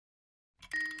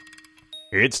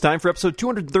It's time for episode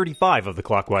 235 of the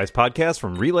Clockwise podcast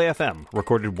from Relay FM,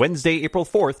 recorded Wednesday, April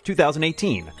 4th,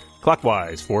 2018.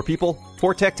 Clockwise, 4 people,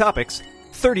 4 tech topics,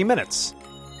 30 minutes.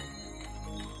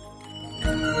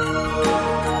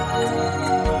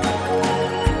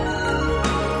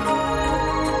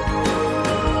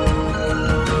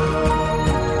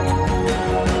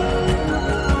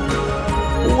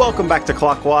 Welcome back to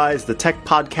Clockwise, the tech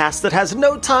podcast that has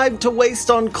no time to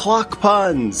waste on clock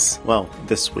puns. Well,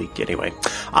 this week anyway.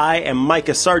 I am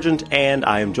Micah Sargent, and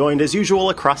I am joined as usual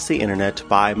across the internet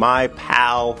by my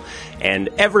pal and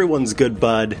everyone's good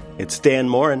bud. It's Dan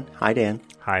Morin. Hi, Dan.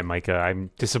 Hi, Micah.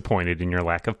 I'm disappointed in your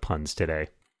lack of puns today.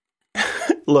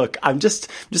 Look, I'm just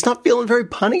not feeling very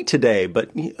punny today, but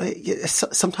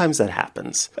sometimes that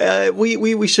happens.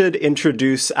 We should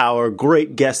introduce our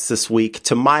great guest this week.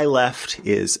 To my left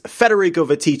is Federico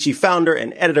Viticci, founder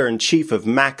and editor-in-chief of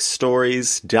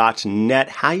MacStories.net.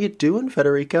 How you doing,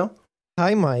 Federico?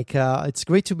 Hi, Micah. It's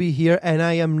great to be here, and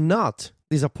I am not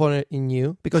disappointed in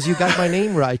you because you got my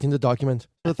name right in the document.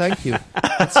 So thank you.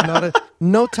 It's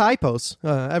no typos.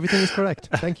 Everything is correct.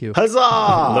 Thank you.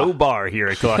 Huzzah! Low bar here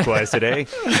at Clockwise today.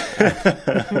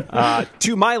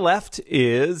 To my left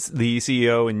is the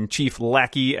CEO and chief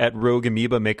lackey at Rogue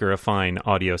Amoeba, maker of fine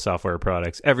audio software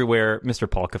products everywhere, Mr.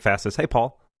 Paul Kafasis. Hey,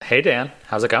 Paul. Hey, Dan.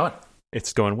 How's it going?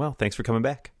 It's going well. Thanks for coming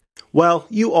back. Well,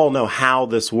 you all know how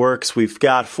this works. We've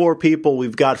got 4 people,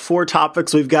 we've got 4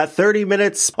 topics, we've got 30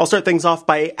 minutes. I'll start things off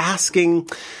by asking,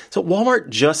 so Walmart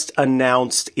just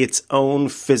announced its own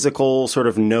physical sort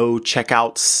of no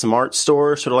checkout smart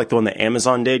store, sort of like the one that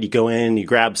Amazon did. You go in, you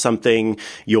grab something,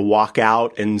 you walk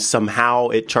out, and somehow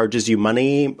it charges you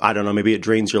money. I don't know, maybe it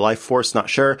drains your life force, not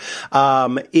sure.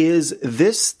 Is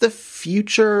this the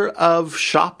future of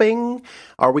shopping?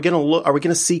 Are we going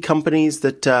to see companies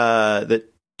that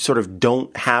sort of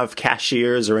don't have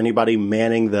cashiers or anybody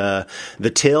manning the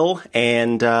till?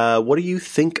 And what do you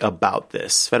think about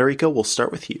this? Federico, we'll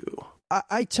start with you.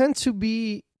 I tend to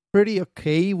be pretty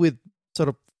okay with sort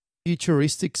of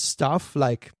futuristic stuff,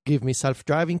 like give me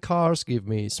self-driving cars, give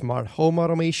me smart home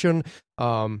automation.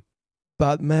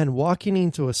 But man, walking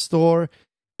into a store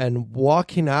and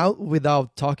walking out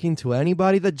without talking to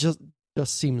anybody, that just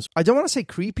seems, I don't want to say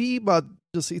creepy, but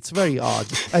it's very odd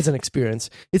as an experience.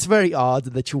 It's very odd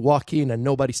that you walk in and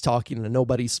nobody's talking and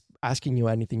nobody's asking you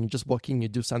anything. You just walk in, you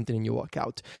do something, and you walk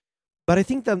out. But I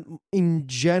think that in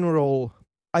general,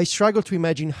 I struggle to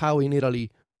imagine how in Italy,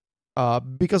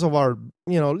 because of our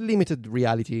limited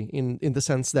reality in the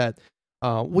sense that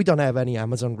we don't have any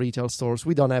Amazon retail stores,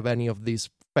 we don't have any of these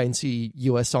fancy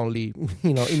US only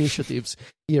initiatives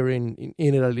here in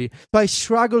Italy. So I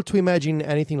struggle to imagine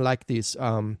anything like this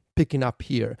picking up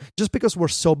here, just because we're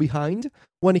so behind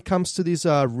when it comes to these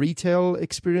retail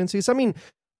experiences. I mean,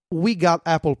 we got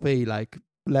Apple Pay like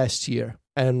last year,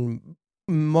 and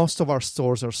most of our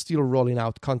stores are still rolling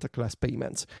out contactless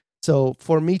payments. So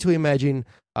for me to imagine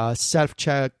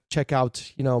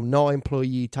self-checkout, no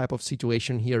employee type of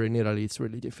situation here in Italy, it's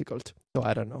really difficult. So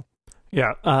I don't know.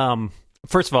 Yeah.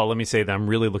 First of all, let me say that I'm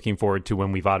really looking forward to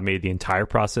when we've automated the entire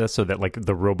process so that like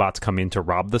the robots come in to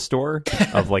rob the store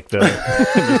of like there's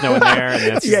no one there.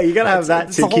 And yeah, you got to have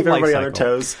that to keep everybody on their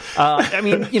toes. I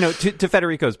mean, to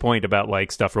Federico's point about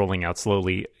like stuff rolling out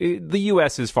slowly, the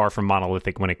U.S. is far from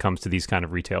monolithic when it comes to these kind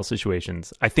of retail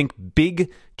situations. I think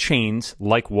big chains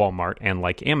like Walmart and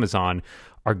like Amazon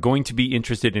are going to be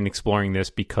interested in exploring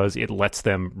this because it lets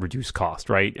them reduce cost,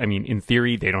 right? I mean, in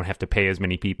theory, they don't have to pay as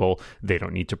many people. They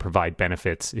don't need to provide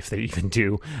benefits if they even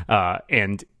do.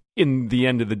 And in the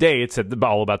end of the day, it's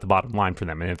all about the bottom line for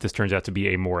them. And if this turns out to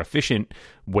be a more efficient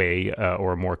way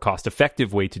or a more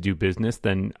cost-effective way to do business,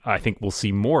 then I think we'll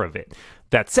see more of it.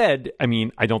 That said, I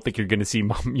mean, I don't think you're not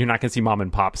going to see mom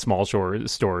and pop small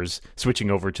stores switching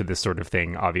over to this sort of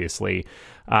thing, obviously.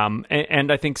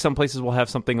 And I think some places will have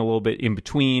something a little bit in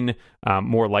between,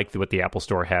 more like what the Apple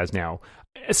Store has now.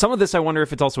 Some of this, I wonder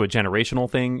if it's also a generational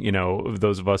thing.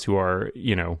 Those of us who are,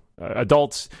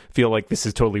 adults feel like this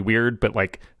is totally weird, but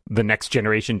like the next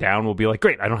generation down will be like,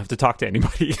 great, I don't have to talk to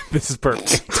anybody. This is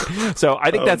perfect. So I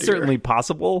think that's certainly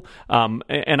possible.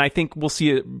 And I think we'll see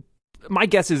it. My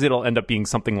guess is it'll end up being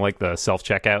something like the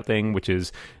self-checkout thing, which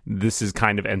is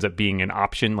kind of ends up being an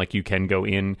option. Like you can go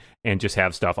in and just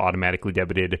have stuff automatically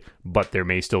debited, but there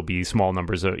may still be small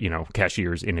numbers of,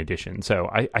 cashiers in addition. So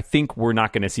I think we're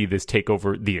not going to see this take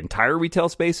over the entire retail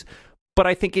space, but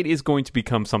I think it is going to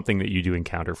become something that you do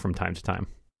encounter from time to time.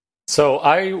 So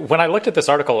when I looked at this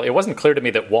article, it wasn't clear to me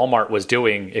that Walmart was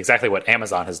doing exactly what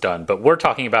Amazon has done, but we're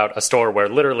talking about a store where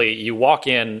literally you walk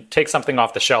in, take something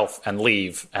off the shelf and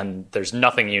leave, and there's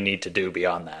nothing you need to do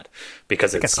beyond that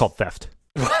because it's called theft.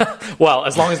 Well,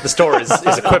 as long as the store is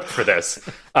equipped for this,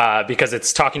 because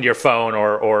it's talking to your phone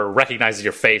or recognizes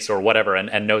your face or whatever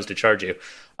and knows to charge you.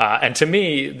 And to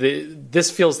me,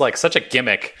 this feels like such a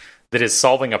gimmick that is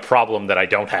solving a problem that I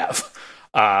don't have.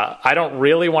 I don't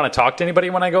really want to talk to anybody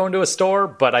when I go into a store,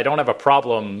 but I don't have a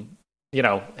problem,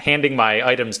 handing my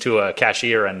items to a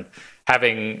cashier and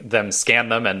having them scan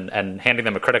them and handing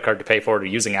them a credit card to pay for it or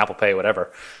using Apple Pay,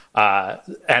 whatever.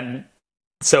 And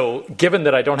so given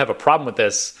that I don't have a problem with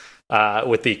this,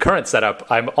 with the current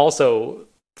setup, I'm also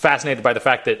fascinated by the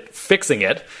fact that fixing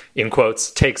it, in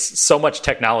quotes, takes so much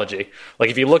technology. Like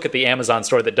if you look at the Amazon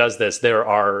store that does this, there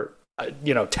are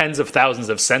tens of thousands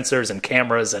of sensors and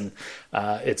cameras, and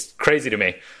it's crazy to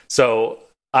me. So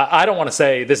I don't want to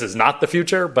say this is not the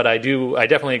future, but I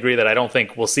definitely agree that I don't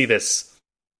think we'll see this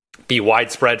be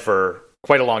widespread for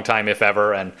quite a long time, if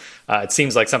ever. And it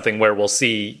seems like something where we'll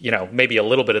see, maybe a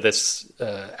little bit of this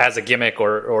as a gimmick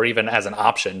or even as an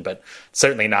option, but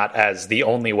certainly not as the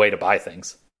only way to buy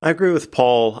things. I agree with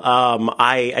Paul.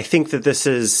 I think that this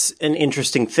is an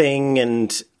interesting thing,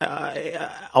 and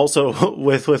also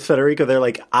with Federico, they're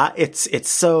like, it's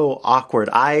so awkward.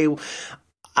 I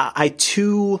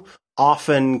too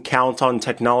often count on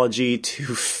technology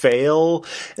to fail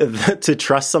to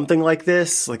trust something like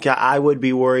this. Like I would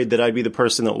be worried that I'd be the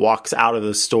person that walks out of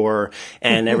the store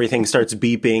and everything starts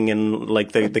beeping and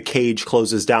like the cage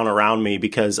closes down around me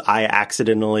because I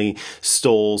accidentally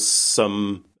stole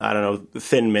some, I don't know,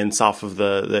 Thin Mints off of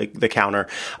the counter.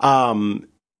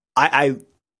 I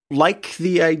like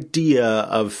the idea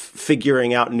of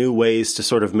figuring out new ways to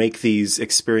sort of make these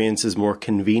experiences more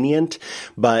convenient,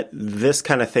 but this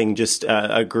kind of thing just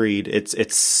agreed.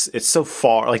 It's so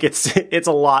far, like it's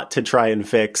a lot to try and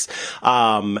fix,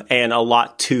 and a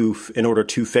lot in order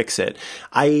to fix it.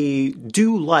 I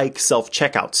do like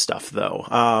self-checkout stuff though.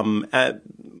 At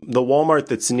the Walmart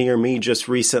that's near me just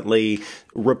recently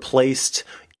replaced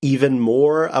even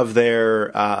more of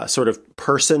their sort of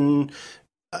person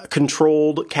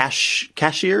controlled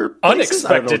cashier places?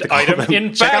 Unexpected item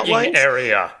in bagging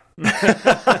area.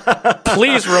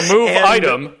 Please remove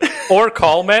item or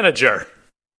call manager.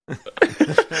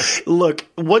 Look,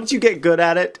 once you get good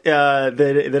at it, that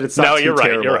it's not too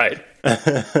terrible. You're right.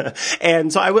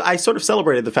 And so I sort of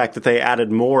celebrated the fact that they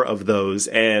added more of those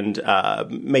and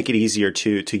make it easier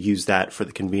to use that for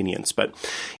the convenience. But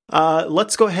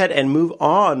let's go ahead and move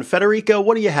on. Federico,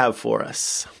 what do you have for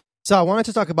us? So I wanted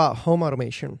to talk about home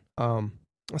automation. I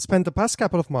spent the past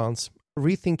couple of months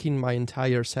rethinking my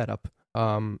entire setup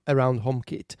around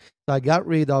HomeKit. So I got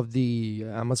rid of the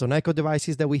Amazon Echo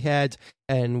devices that we had,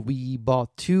 and we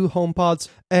bought 2 HomePods.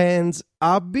 And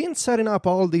I've been setting up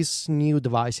all these new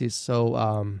devices.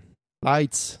 So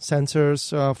lights,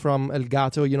 sensors from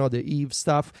Elgato, the Eve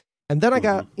stuff. And then I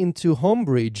got into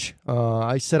Homebridge.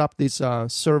 I set up this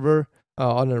server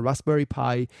on a Raspberry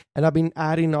Pi, and I've been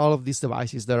adding all of these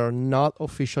devices that are not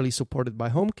officially supported by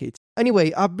HomeKit.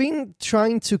 Anyway, I've been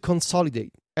trying to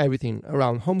consolidate everything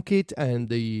around HomeKit and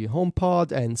the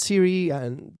HomePod and Siri,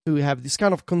 and to have this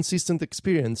kind of consistent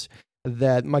experience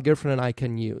that my girlfriend and I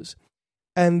can use.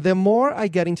 And the more I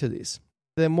get into this,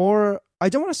 the more, I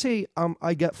don't want to say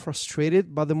I get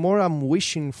frustrated, but the more I'm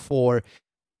wishing for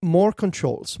more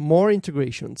controls, more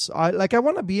integrations. I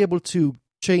want to be able to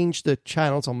change the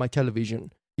channels on my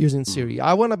television using Siri.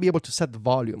 I want to be able to set the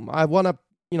volume. I want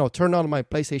to, turn on my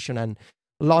PlayStation and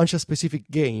launch a specific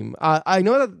game. I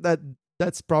know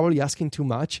that's probably asking too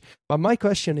much, but my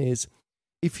question is,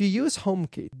 if you use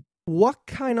HomeKit, what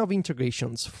kind of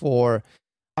integrations for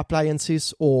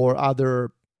appliances or other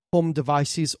home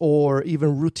devices or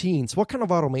even routines, what kind of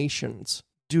automations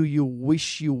do you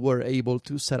wish you were able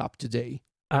to set up today?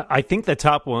 I think the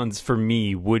top ones for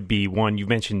me would be one you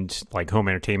mentioned, like home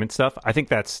entertainment stuff. I think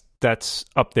that's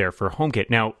up there for HomeKit.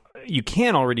 Now, you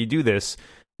can already do this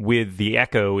with the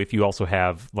Echo if you also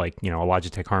have a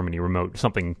Logitech Harmony remote,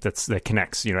 something that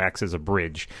connects, acts as a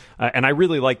bridge. And I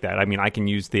really like that. I mean, I can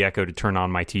use the Echo to turn on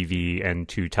my TV and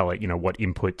to tell it, what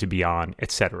input to be on,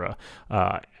 etc.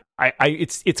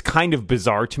 It's kind of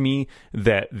bizarre to me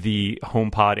that the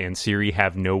HomePod and Siri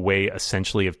have no way,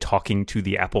 essentially, of talking to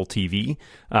the Apple TV.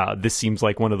 This seems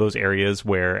like one of those areas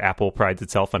where Apple prides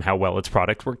itself on how well its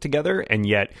products work together, and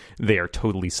yet they are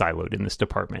totally siloed in this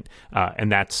department.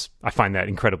 And I find that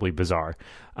incredibly bizarre.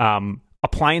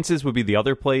 Appliances would be the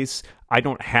other place. I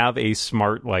don't have a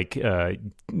smart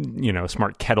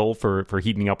smart kettle for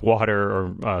heating up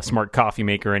water or smart coffee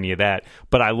maker, any of that.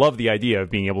 But I love the idea of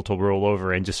being able to roll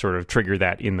over and just sort of trigger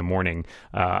that in the morning.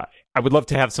 I would love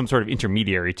to have some sort of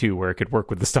intermediary too, where it could work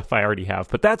with the stuff I already have,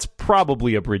 but that's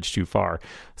probably a bridge too far.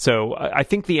 So I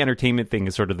think the entertainment thing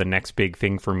is sort of the next big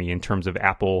thing for me in terms of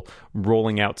Apple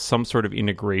rolling out some sort of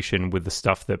integration with the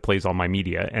stuff that plays on my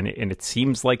media, and it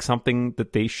seems like something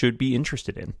that they should be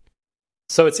interested in.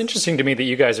 So it's interesting to me that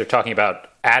you guys are talking about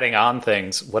adding on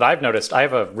things. What I've noticed, I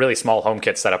have a really small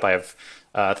HomeKit setup. I have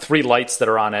 3 lights that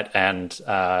are on it and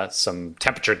some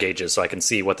temperature gauges so I can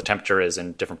see what the temperature is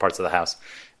in different parts of the house.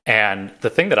 And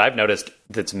the thing that I've noticed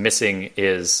that's missing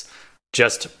is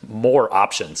just more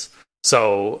options.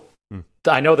 So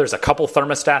I know there's a couple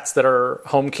thermostats that are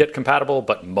HomeKit compatible,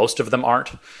 but most of them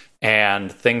aren't.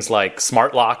 And things like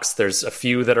smart locks, there's a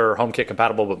few that are HomeKit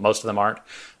compatible, but most of them aren't.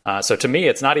 So to me,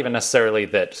 it's not even necessarily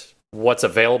that what's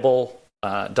available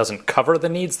doesn't cover the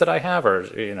needs that I have, or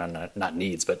not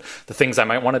needs, but the things I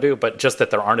might want to do, but just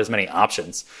that there aren't as many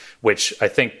options, which I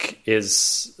think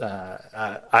is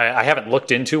I haven't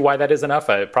looked into why that is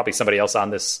enough. Probably somebody else on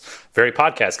this very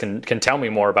podcast can tell me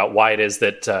more about why it is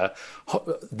that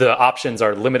the options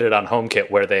are limited on HomeKit,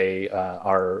 where they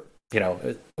are.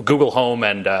 Google Home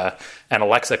and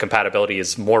Alexa compatibility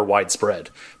is more widespread.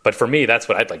 But for me, that's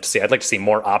what I'd like to see. I'd like to see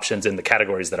more options in the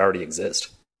categories that already exist.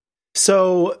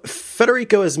 So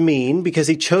Federico is mean because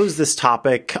he chose this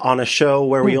topic on a show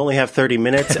where we only have 30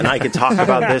 minutes and I could talk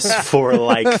about this for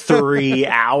like 3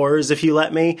 hours if you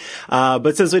let me.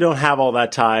 But since we don't have all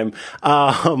that time,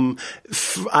 I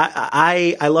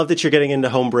love that you're getting into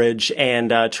Homebridge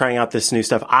and trying out this new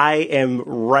stuff. I am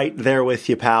right there with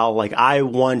you, pal. Like, I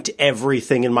want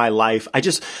everything in my life.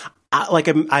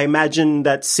 I imagine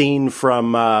that scene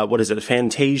from,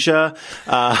 Fantasia,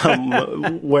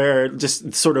 where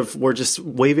just sort of we're just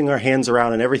waving our hands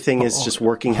around and everything is just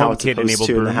working how it's supposed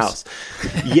to in the house.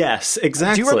 Yes,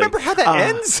 exactly. Do you remember how that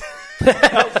ends?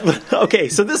 Okay,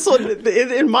 so this one,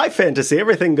 in my fantasy,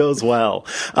 everything goes well,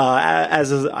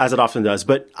 as it often does.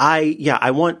 But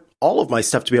I want all of my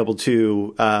stuff to be able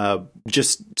to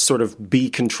just sort of be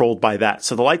controlled by that.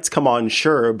 So the lights come on,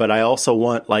 sure, but I also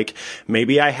want, like,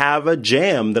 maybe I have a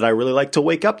jam that I really like to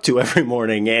wake up to every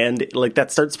morning, and like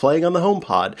that starts playing on the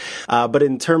HomePod. But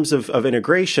in terms of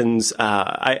integrations,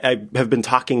 I have been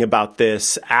talking about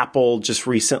this. Apple just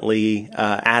recently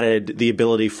added the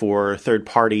ability for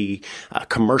third-party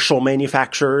commercial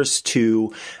manufacturers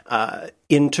to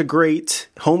integrate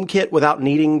HomeKit without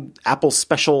needing Apple's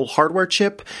special hardware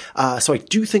chip. So I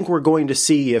do think we're going to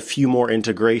see a few more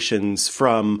integrations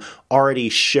from already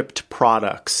shipped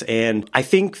products. And I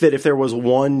think that if there was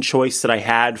one choice that I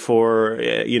had for,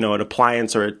 an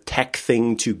appliance or a tech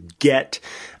thing to get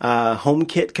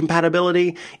HomeKit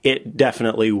compatibility, it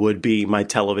definitely would be my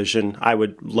television. I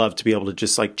would love to be able to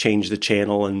just like change the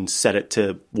channel and set it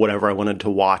to whatever I wanted to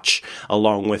watch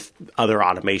along with other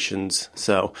automations.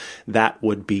 So that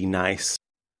would be nice.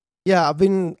 Yeah, I've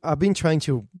been trying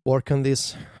to work on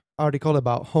this article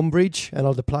about Homebridge and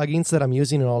all the plugins that I'm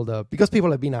using and because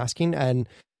people have been asking, and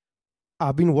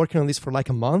I've been working on this for like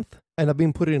a month, and I've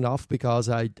been putting it off because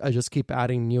I just keep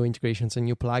adding new integrations and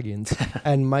new plugins.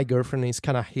 And my girlfriend is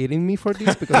kind of hating me for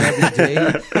this because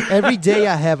every day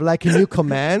I have like a new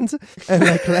command. And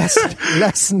like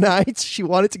last night, she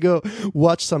wanted to go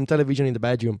watch some television in the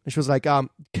bedroom. And she was like,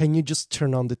 can you just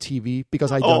turn on the TV?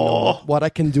 Because I don't know what I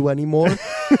can do anymore.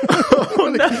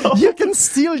 No. You can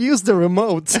still use the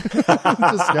remote.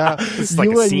 It's like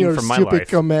a scene from my life.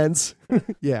 Commands.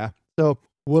 Yeah. So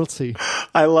we'll see.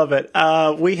 I love it.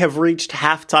 We have reached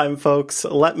halftime, folks.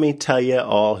 Let me tell you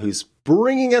all who's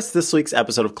bringing us this week's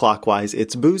episode of Clockwise.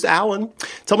 It's Booz Allen.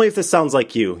 Tell me if this sounds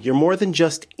like you. You're more than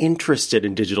just interested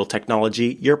in digital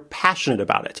technology. You're passionate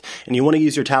about it. And you want to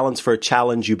use your talents for a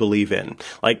challenge you believe in,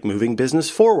 like moving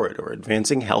business forward or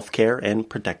advancing healthcare and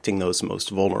protecting those most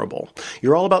vulnerable.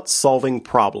 You're all about solving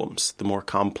problems. The more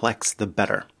complex, the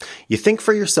better. You think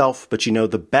for yourself, but you know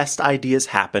the best ideas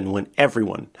happen when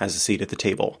everyone has a seat at the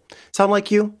table. Sound like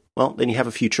you? Well, then you have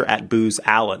a future at Booz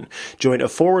Allen. Join a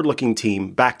forward-looking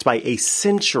team backed by a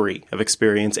century of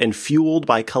experience and fueled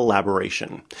by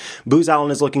collaboration. Booz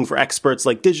Allen is looking for experts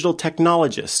like digital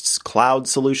technologists, cloud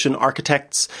solution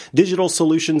architects, digital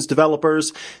solutions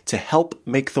developers to help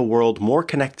make the world more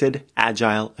connected,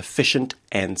 agile, efficient,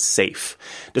 and safe.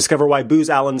 Discover why Booz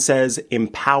Allen says,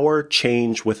 empower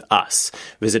change with us.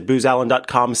 Visit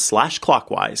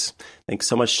boozallen.com/clockwise. Thanks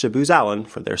so much to Booz Allen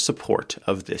for their support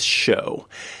of this show.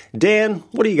 Dan,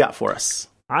 what do you got for us?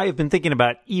 I have been thinking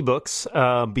about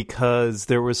ebooks because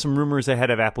there was some rumors ahead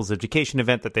of Apple's education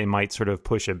event that they might sort of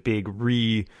push a big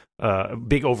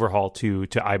overhaul to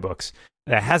iBooks.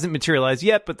 That hasn't materialized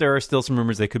yet, but there are still some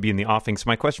rumors they could be in the offing. So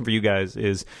my question for you guys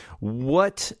is,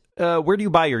 where do you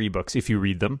buy your ebooks if you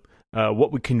read them?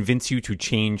 What would convince you to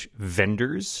change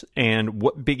vendors? And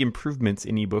what big improvements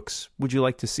in ebooks would you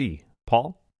like to see?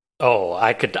 Paul? Oh,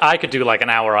 I could do like an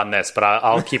hour on this, but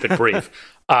I'll keep it brief.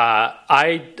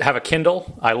 I have a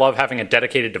Kindle. I love having a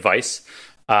dedicated device.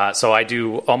 So I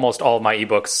do almost all of my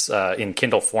ebooks in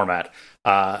Kindle format.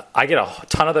 I get a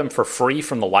ton of them for free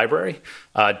from the library.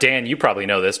 Dan, you probably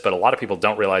know this, but a lot of people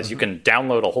don't realize you can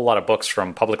download a whole lot of books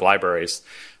from public libraries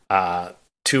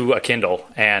to a Kindle.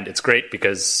 And it's great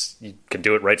because you can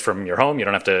do it right from your home. You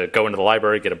don't have to go into the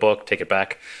library, get a book, take it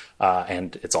back.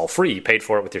 And it's all free. You paid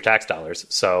for it with your tax dollars.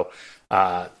 So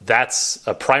that's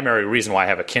a primary reason why I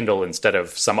have a Kindle instead of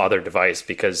some other device,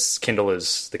 because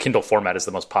the Kindle format is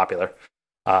the most popular.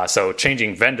 So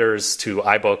changing vendors to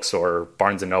iBooks or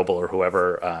Barnes & Noble or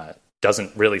whoever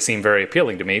doesn't really seem very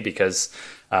appealing to me, because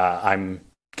I'm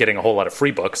getting a whole lot of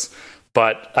free books.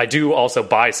 But I do also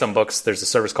buy some books. There's a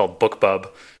service called BookBub,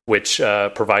 which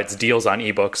provides deals on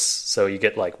ebooks. So you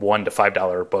get like $1 to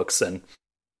 $5 books, and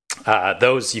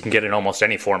those you can get in almost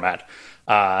any format.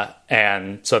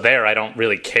 And so there, I don't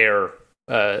really care.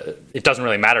 It doesn't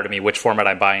really matter to me which format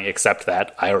I'm buying, except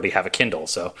that I already have a Kindle.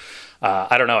 So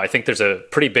I don't know. I think there's a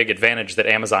pretty big advantage that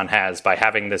Amazon has by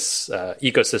having this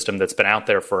ecosystem that's been out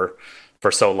there for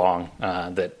so long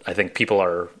that I think people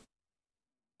are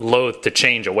loath to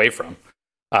change away from.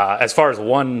 As far as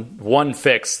one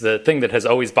fix, the thing that has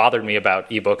always bothered me about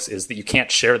ebooks is that you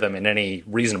can't share them in any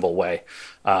reasonable way.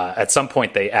 At some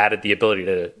point, they added the ability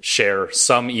to share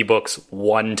some ebooks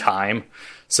one time.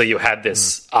 So you had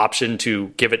this option to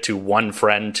give it to one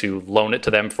friend to loan it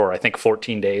to them for, I think,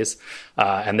 14 days.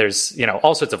 And there's,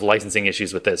 all sorts of licensing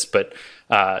issues with this. But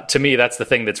to me, that's the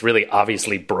thing that's really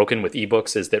obviously broken with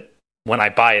ebooks, is that when I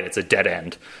buy it, it's a dead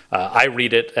end. I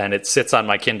read it and it sits on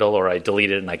my Kindle, or I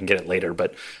delete it and I can get it later.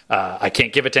 But I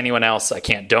can't give it to anyone else. I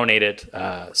can't donate it.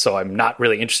 So I'm not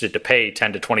really interested to pay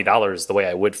 $10 to $20 the way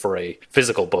I would for a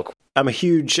physical book. I'm a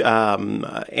huge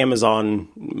Amazon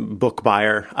book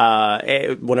buyer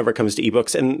whenever it comes to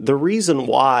ebooks. And the reason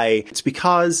why, it's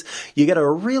because you get a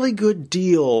really good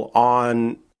deal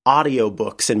on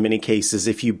audiobooks in many cases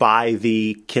if you buy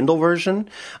the Kindle version.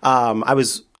 I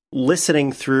was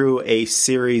listening through a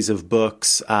series of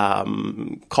books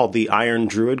called the Iron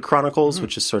Druid Chronicles,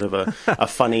 which is sort of a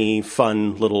funny,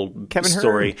 fun little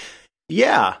story.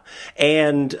 Yeah.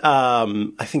 And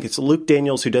I think it's Luke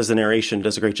Daniels who does the narration,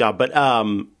 does a great job. But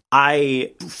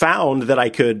I found that I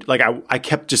could, I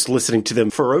kept just listening to them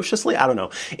ferociously. I don't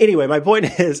know. Anyway, my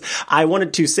point is I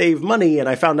wanted to save money, and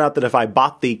I found out that if I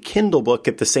bought the Kindle book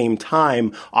at the same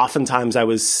time, oftentimes I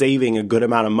was saving a good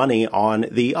amount of money on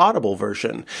the Audible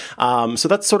version. So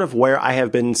that's sort of where I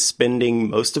have been spending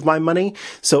most of my money.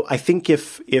 So I think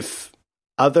if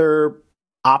other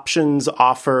options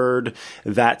offered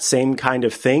that same kind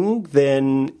of thing,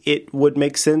 then it would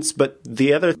make sense. But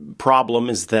the other problem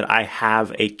is that I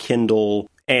have a Kindle,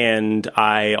 and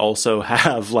I also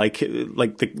have like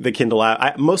the Kindle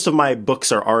app. Most of my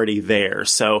books are already there,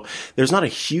 so there's not a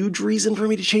huge reason for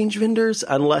me to change vendors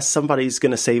unless somebody's going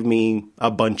to save me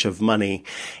a bunch of money.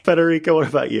 Federico, what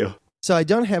about you? So I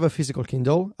don't have a physical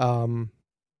Kindle.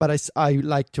 But I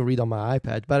like to read on my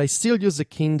iPad, but I still use the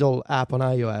Kindle app on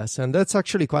iOS, and that's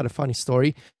actually quite a funny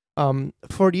story.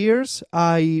 For years,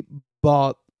 I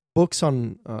bought books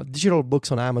on digital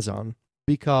books on Amazon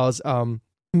because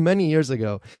many years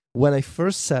ago, when I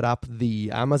first set up the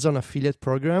Amazon affiliate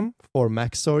program for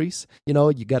Mac Stories,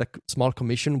 you get a small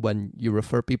commission when you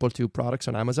refer people to products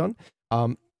on Amazon.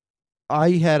 I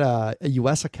had a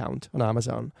US account on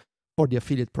Amazon for the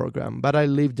affiliate program, but I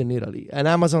lived in Italy, and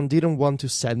Amazon didn't want to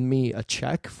send me a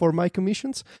check for my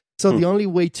commissions. So the only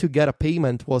way to get a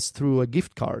payment was through a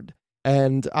gift card.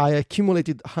 And I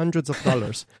accumulated hundreds of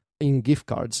dollars in gift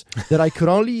cards that I could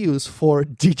only use for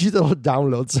digital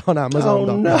downloads on Amazon.com.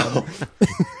 Oh, no.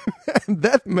 And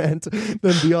that meant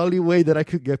that the only way that I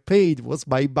could get paid was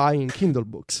by buying Kindle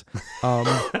books.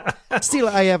 Still,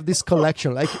 I have this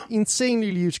collection, like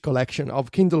insanely huge collection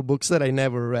of Kindle books that I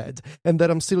never read, and that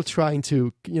I'm still trying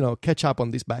to, catch up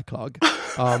on this backlog.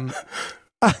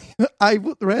 I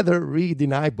would rather read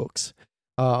in iBooks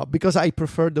because I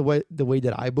prefer the way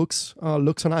that iBooks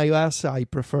looks on iOS. I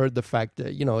prefer the fact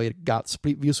that it got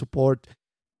split view support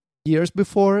years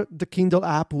before the Kindle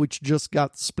app, which just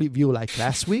got split view like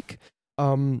last week.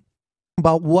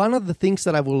 But one of the things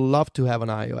that I would love to have on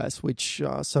iOS, which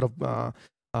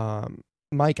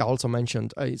Mike also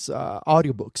mentioned is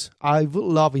audiobooks. I would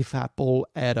love if Apple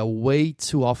had a way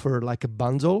to offer like a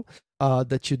bundle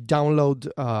that you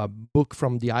download a book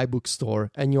from the iBook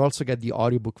store, and you also get the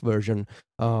audiobook version,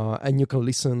 and you can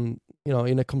listen,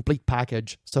 in a complete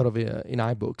package, sort of in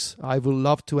iBooks. I would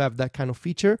love to have that kind of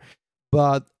feature,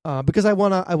 but because I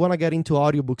wanna get into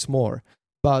audiobooks more,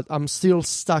 but I'm still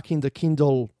stuck in the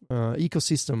Kindle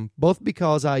ecosystem, both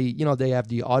because they have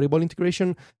the Audible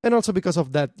integration, and also because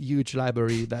of that huge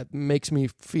library that makes me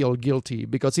feel guilty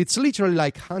because it's literally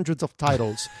like hundreds of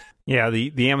titles. Yeah,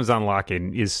 the Amazon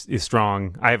lock-in is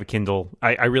strong. I have a Kindle.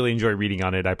 I really enjoy reading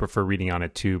on it. I prefer reading on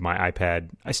it to my iPad.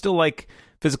 I still like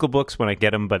physical books when I get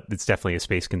them, but it's definitely a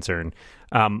space concern.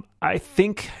 I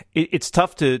think it's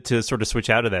tough to sort of switch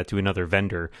out of that to another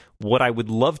vendor. What I would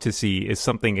love to see is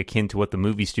something akin to what the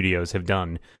movie studios have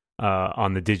done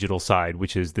on the digital side,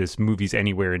 which is this Movies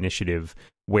Anywhere initiative,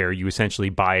 where you essentially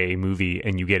buy a movie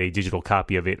and you get a digital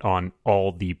copy of it on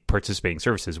all the participating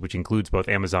services, which includes both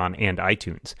Amazon and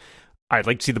iTunes. I'd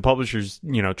like to see the publishers,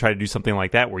 try to do something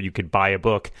like that, where you could buy a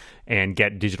book and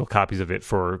get digital copies of it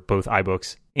for both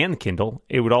iBooks and Kindle.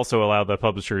 It would also allow the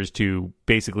publishers to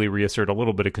basically reassert a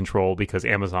little bit of control, because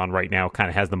Amazon right now kind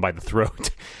of has them by the throat.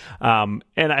 And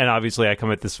obviously I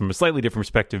come at this from a slightly different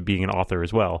perspective, being an author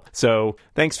as well. So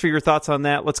thanks for your thoughts on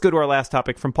that. Let's go to our last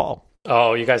topic from Paul.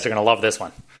 Oh, you guys are going to love this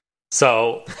one.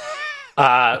 So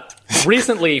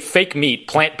recently, fake meat,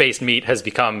 plant-based meat, has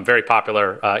become very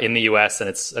popular in the US, and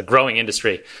it's a growing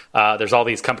industry. There's all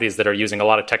these companies that are using a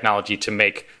lot of technology to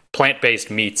make plant-based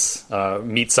meats,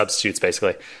 meat substitutes,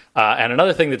 basically. And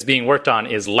another thing that's being worked on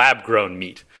is lab-grown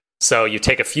meat. So you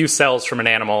take a few cells from an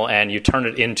animal and you turn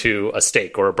it into a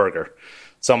steak or a burger.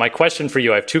 So my question for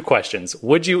you, I have two questions.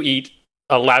 Would you eat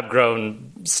a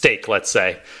lab-grown steak, let's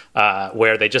say,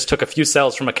 where they just took a few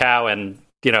cells from a cow and,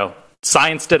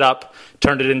 scienced it up,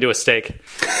 turned it into a steak?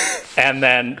 And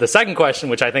then the second question,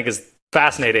 which I think is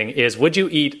fascinating, is would you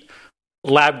eat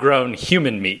lab-grown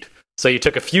human meat? So you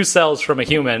took a few cells from a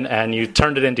human and you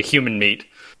turned it into human meat.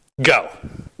 Go.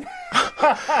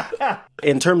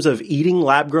 In terms of eating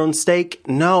lab-grown steak,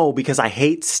 no, because I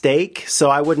hate steak, so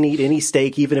I wouldn't eat any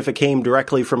steak even if it came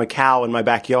directly from a cow in my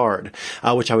backyard,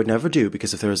 which I would never do,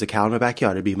 because if there was a cow in my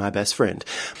backyard, it'd be my best friend.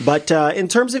 But in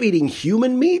terms of eating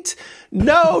human meat,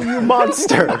 no, you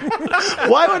monster.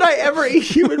 Why would I ever eat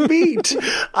human meat?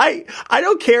 I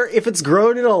don't care if it's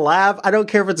grown in a lab. I don't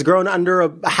care if it's grown under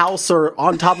a house or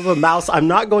on top of a mouse. I'm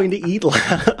not going to eat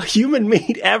human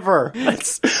meat ever.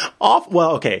 That's off.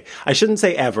 Well, okay, I shouldn't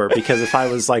say ever, because if I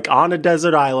was like on a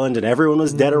desert island and everyone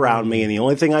was dead around me and the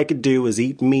only thing I could do was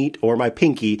eat meat or my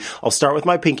pinky, I'll start with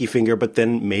my pinky finger, but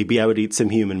then maybe I would eat some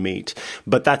human meat.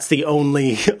 But that's the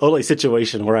only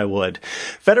situation where I would.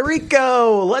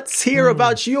 Federico, let's hear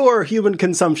about your human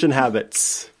consumption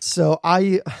habits. So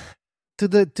to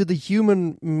the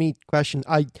human meat question,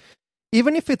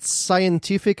 even if it's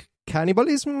scientific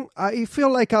cannibalism, I feel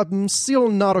like I'm still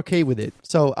not okay with it.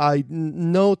 So I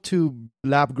no to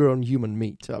lab-grown human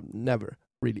meat, never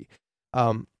really.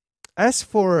 As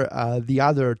for the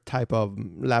other type of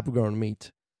lab-grown meat,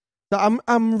 so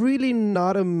I'm really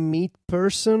not a meat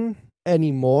person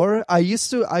anymore. I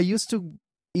used to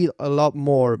eat a lot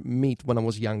more meat when I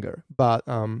was younger, but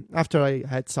after I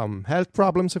had some health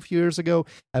problems a few years ago,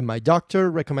 and my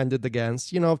doctor recommended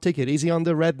against, take it easy on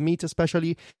the red meat,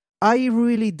 especially. I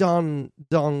really don't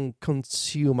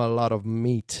consume a lot of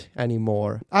meat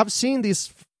anymore. I've seen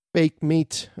these fake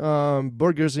meat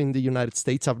burgers in the United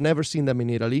States. I've never seen them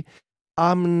in Italy.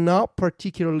 I'm not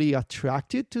particularly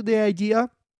attracted to the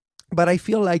idea, but I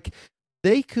feel like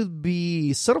they could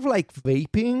be sort of like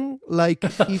vaping. Like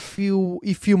if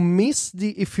you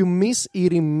miss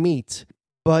eating meat,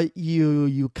 but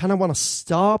you kind of want to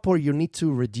stop, or you need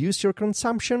to reduce your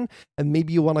consumption, and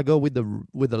maybe you want to go with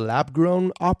the lab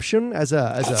grown option as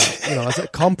a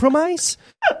compromise.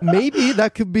 Maybe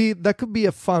that could be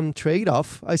a fun trade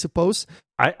off, I suppose.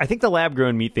 I think the lab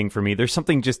grown meat thing for me, there's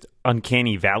something just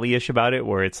uncanny valley-ish about it,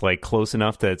 where it's like close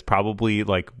enough that it's probably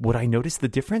like, would I notice the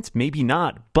difference? Maybe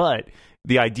not, but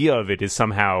the idea of it is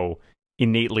somehow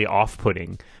innately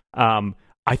off-putting.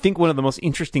 I think one of the most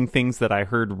interesting things that I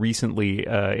heard recently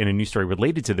in a news story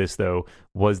related to this, though,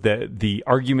 was that the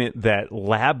argument that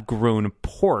lab-grown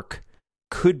pork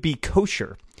could be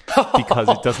kosher because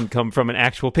it doesn't come from an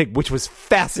actual pig, which was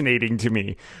fascinating to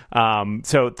me.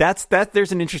 So that's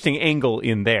there's an interesting angle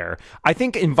in there. I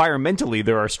think environmentally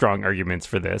there are strong arguments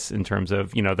for this in terms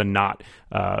of the not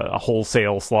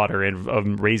wholesale slaughter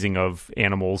and raising of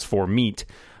animals for meat.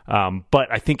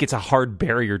 But I think it's a hard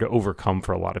barrier to overcome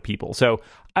for a lot of people. So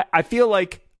I feel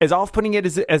like, as off-putting it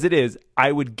as it is,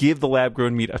 I would give the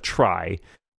lab-grown meat a try.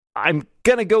 I'm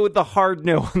gonna go with the hard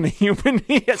no on the human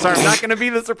meat. Sorry, I'm not gonna be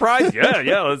the surprise.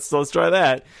 Yeah, let's try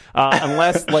that.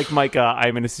 Unless, like Micah,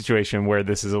 I'm in a situation where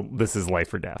this is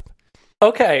life or death.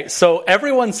 Okay, so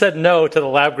everyone said no to the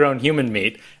lab-grown human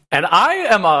meat, and I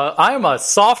am a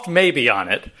soft maybe on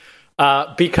it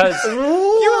because you're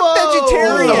a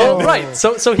vegetarian, right?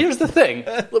 So here's the thing: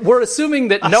 we're assuming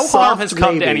that no harm has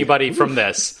come to anybody from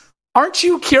this. Aren't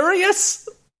you curious?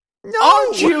 No.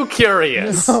 Aren't you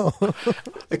curious? No.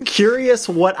 Curious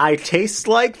what I taste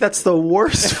like? That's the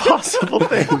worst possible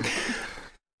thing.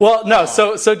 Well, no.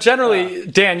 So generally,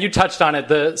 Dan, you touched on it.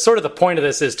 The point of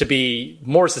this is to be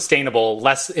more sustainable,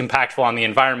 less impactful on the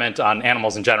environment, on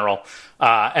animals in general.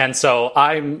 And so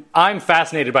I'm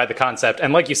fascinated by the concept.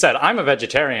 And like you said, I'm a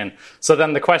vegetarian. So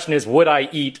then the question is, would I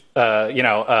eat,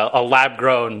 a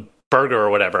lab-grown burger or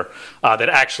whatever that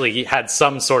actually had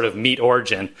some sort of meat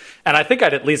origin? And I think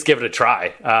I'd at least give it a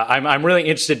try. I'm really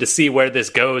interested to see where this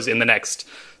goes in the next,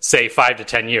 say, 5 to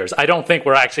 10 years. I don't think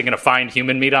we're actually going to find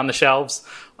human meat on the shelves,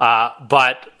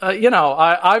 but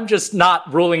I'm just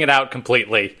not ruling it out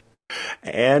completely.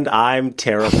 And I'm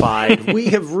terrified. We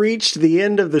have reached the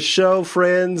end of the show,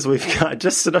 friends. We've got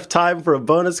just enough time for a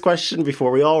bonus question before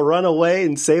we all run away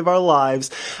and save our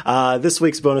lives. This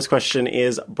week's bonus question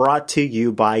is brought to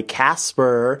you by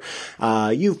Casper.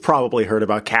 You've probably heard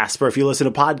about Casper if you listen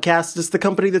to podcasts. It's the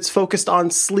company that's focused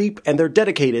on sleep, and they're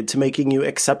dedicated to making you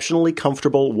exceptionally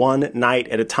comfortable one night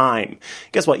at a time.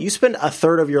 Guess what? You spend a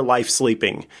third of your life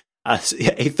sleeping. A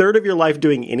third of your life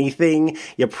doing anything,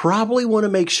 you probably want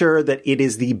to make sure that it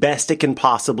is the best it can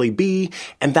possibly be,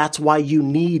 and that's why you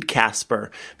need Casper.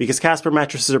 Because Casper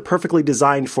mattresses are perfectly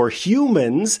designed for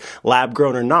humans,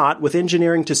 lab-grown or not, with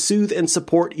engineering to soothe and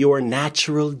support your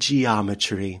natural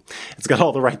geometry. It's got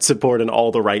all the right support in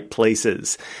all the right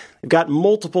places. We've got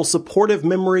multiple supportive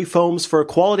memory foams for a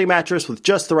quality mattress with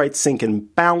just the right sink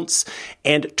and bounce,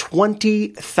 and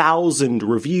 20,000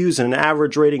 reviews and an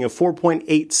average rating of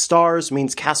 4.8 stars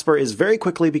means Casper is very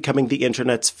quickly becoming the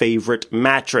internet's favorite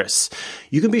mattress.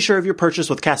 You can be sure of your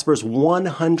purchase with Casper's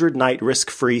 100-night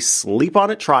risk-free Sleep On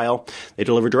It trial. They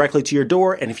deliver directly to your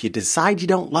door, and if you decide you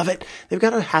don't love it, they've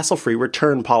got a hassle-free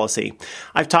return policy.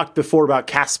 I've talked before about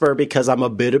Casper because I'm a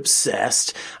bit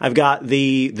obsessed. I've got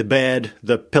the bed,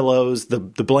 the pillows, the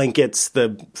blankets,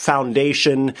 the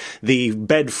foundation, the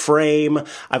bed frame.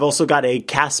 I've also got a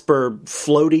Casper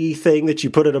floaty thing that you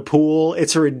put in a pool.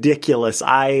 It's ridiculous.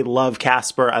 I love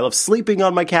Casper. I love sleeping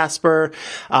on my Casper.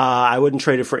 I wouldn't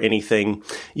trade it for anything.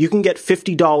 You can get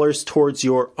 $50 towards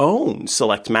your own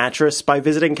select mattress by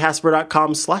visiting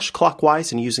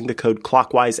casper.com/clockwise and using the code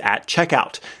clockwise at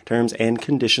checkout. Terms and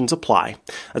conditions apply.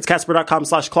 That's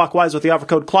casper.com/clockwise with the offer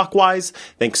code clockwise.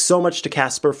 Thanks so much to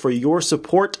Casper for your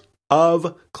support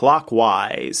of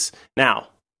Clockwise. Now,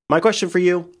 my question for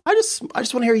you, I just want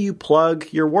to hear you plug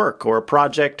your work or a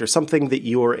project or something that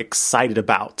you're excited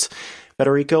about.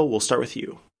 Federico, we'll start with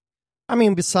you. I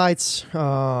mean, besides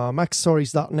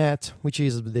MacStories.net, which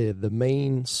is the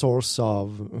main source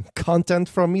of content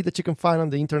from me that you can find on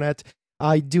the internet,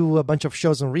 I do a bunch of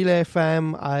shows on Relay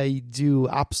FM. I do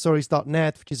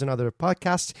AppStories.net, which is another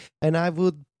podcast, and I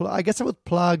guess I would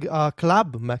plug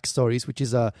Club MacStories, which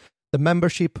is the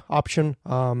membership option.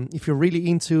 If you're really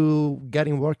into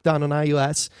getting work done on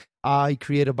iOS, I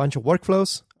create a bunch of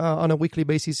workflows on a weekly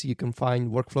basis. You can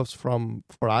find workflows for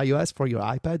iOS, for your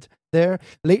iPad there.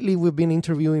 Lately, we've been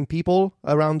interviewing people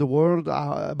around the world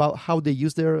about how they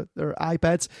use their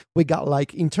iPads. We got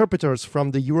like interpreters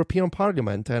from the European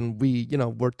Parliament, and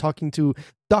we're talking to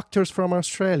doctors from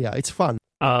Australia. It's fun.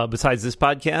 Besides this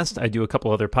podcast, I do a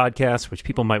couple other podcasts, which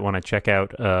people might want to check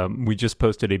out. We just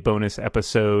posted a bonus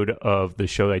episode of the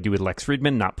show I do with Lex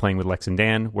Friedman, Not Playing with Lex and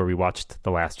Dan, where we watched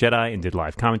The Last Jedi and did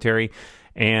live commentary.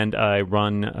 And I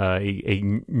run a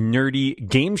nerdy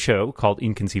game show called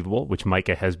Inconceivable, which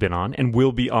Micah has been on and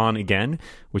will be on again,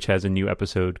 which has a new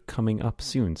episode coming up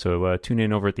soon. So tune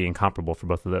in over at The Incomparable for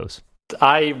both of those.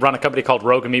 I run a company called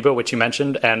Rogue Amoeba, which you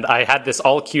mentioned, and I had this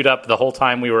all queued up the whole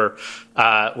time we were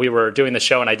doing the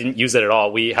show, and I didn't use it at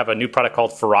all. We have a new product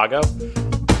called Farrago,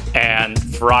 and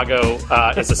Farrago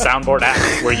is a soundboard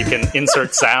app where you can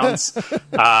insert sounds.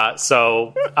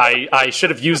 So I should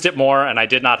have used it more, and I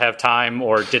did not have time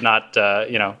or did not,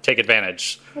 take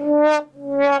advantage.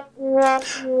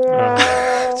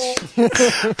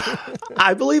 I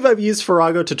I believe I've used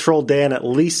Farrago to troll Dan at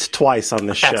least twice on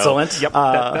this show. Excellent. Yep,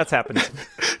 that's happened.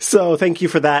 So thank you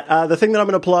for that. The thing that I'm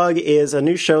going to plug is a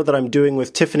new show that I'm doing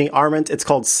with Tiffany Arment. It's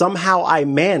called Somehow I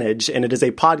Manage, and it is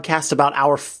a podcast about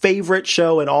our favorite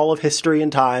show in all of history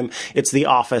and time. It's The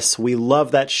Office. We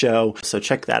love that show, so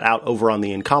check that out over on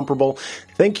The Incomparable.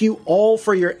 Thank you all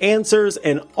for your answers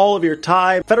and all of your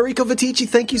time. Federico Viticci,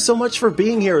 thank you so much for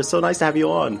being here. It's so nice to have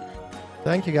you on.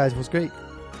 Thank you, guys. It was great.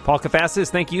 Paul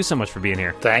Kafasis, thank you so much for being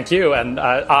here. Thank you. And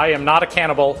I am not a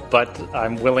cannibal, but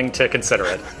I'm willing to consider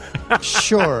it.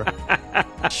 Sure.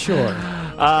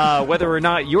 Whether or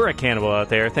not you're a cannibal out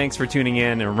there, thanks for tuning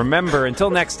in. And remember,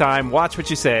 until next time, watch what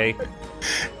you say.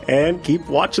 And keep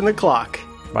watching the clock.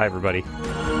 Bye, everybody.